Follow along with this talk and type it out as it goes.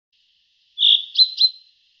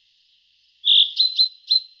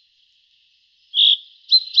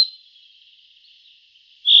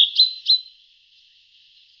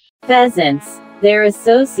pheasants, their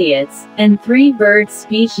associates, and 3 bird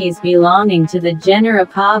species belonging to the genera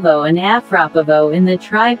Pavo and Afropavo in the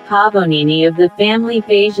tribe Pavonini of the family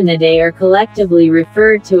Phasianidae are collectively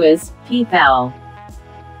referred to as peafowl.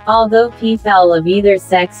 Although peafowl of either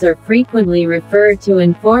sex are frequently referred to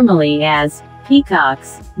informally as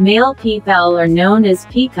peacocks, male peafowl are known as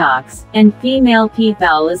peacocks, and female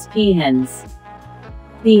peafowl as peahens.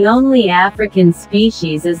 The only African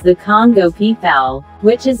species is the Congo peafowl,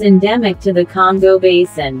 which is endemic to the Congo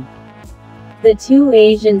Basin. The 2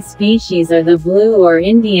 Asian species are the blue or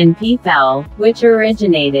Indian peafowl, which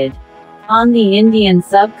originated on the Indian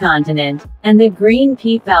subcontinent, and the green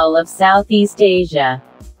peafowl of Southeast Asia.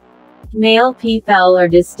 Male peafowl are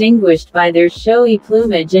distinguished by their showy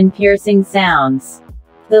plumage and piercing sounds.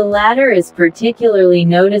 The latter is particularly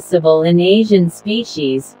noticeable in Asian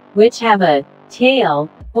species, which have a tail,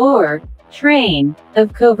 or train,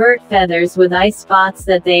 of covert feathers with eye spots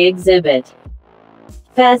that they exhibit.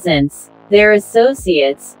 Pheasants, their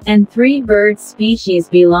associates, and 3 bird species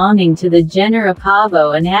belonging to the genera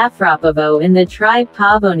Pavo and Afropavo in the tribe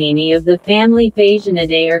Pavonini of the family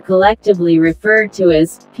Phasianidae are collectively referred to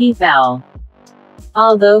as peafowl.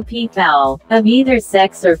 Although peafowl of either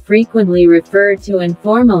sex are frequently referred to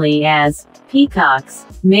informally as peacocks,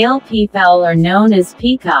 male peafowl are known as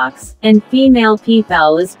peacocks, and female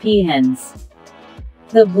peafowl as peahens.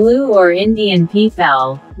 The blue or Indian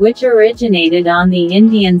peafowl, which originated on the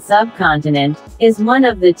Indian subcontinent, is one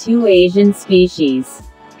of the 2 Asian species.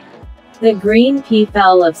 The green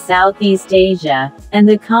peafowl of Southeast Asia, and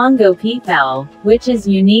the Congo peafowl, which is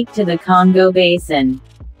unique to the Congo Basin.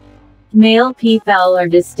 Male peafowl are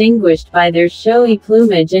distinguished by their showy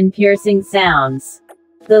plumage and piercing sounds.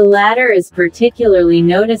 The latter is particularly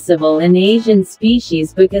noticeable in Asian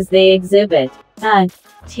species because they exhibit a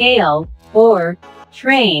tail, or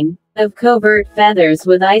train, of covert feathers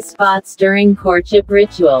with eye spots during courtship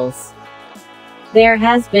rituals. There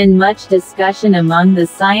has been much discussion among the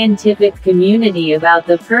scientific community about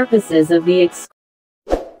the purposes of the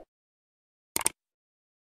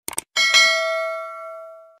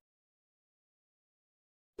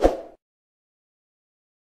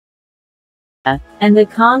and the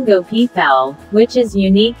Congo peafowl, which is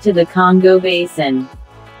unique to the Congo Basin.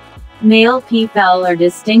 Male peafowl are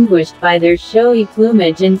distinguished by their showy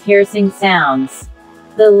plumage and piercing sounds.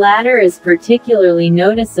 The latter is particularly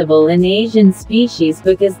noticeable in Asian species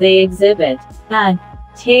because they exhibit a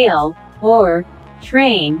tail, or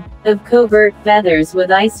train, of covert feathers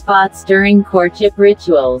with eye spots during courtship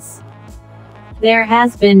rituals. There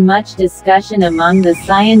has been much discussion among the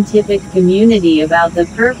scientific community about the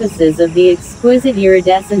purposes of the exquisite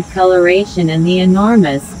iridescent coloration and the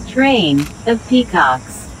enormous train of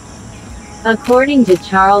peacocks. According to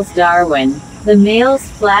Charles Darwin, the male's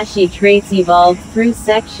flashy traits evolved through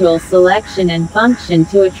sexual selection and function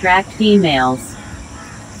to attract females.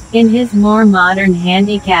 In his more modern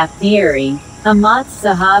handicap theory, Ahmad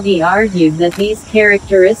Zahavi argued that these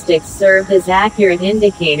characteristics served as accurate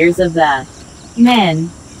indicators of the men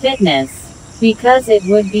fitness, because it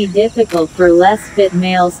would be difficult for less fit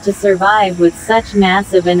males to survive with such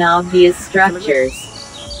massive and obvious structures.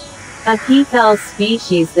 A peafowl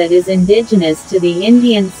species that is indigenous to the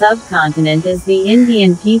Indian subcontinent is the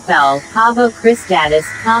Indian peafowl, Pavo cristatus,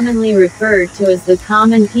 commonly referred to as the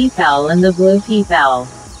common peafowl and the blue peafowl.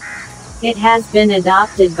 It has been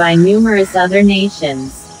adopted by numerous other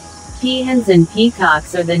nations. Peahens and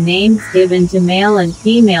peacocks are the names given to male and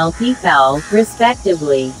female peafowl,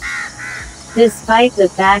 respectively. Despite the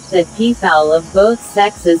fact that peafowl of both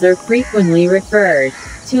sexes are frequently referred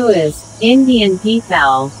to as Indian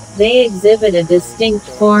peafowl, they exhibit a distinct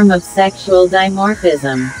form of sexual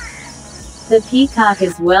dimorphism. The peacock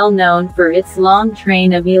is well known for its long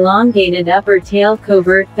train of elongated upper tail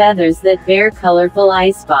covert feathers that bear colorful eye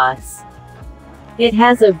spots. It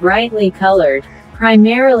has a brightly colored,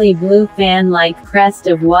 primarily blue fan-like crest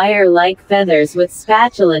of wire-like feathers with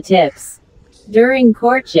spatula tips. During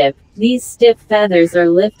courtship, these stiff feathers are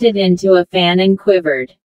lifted into a fan and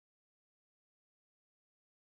quivered.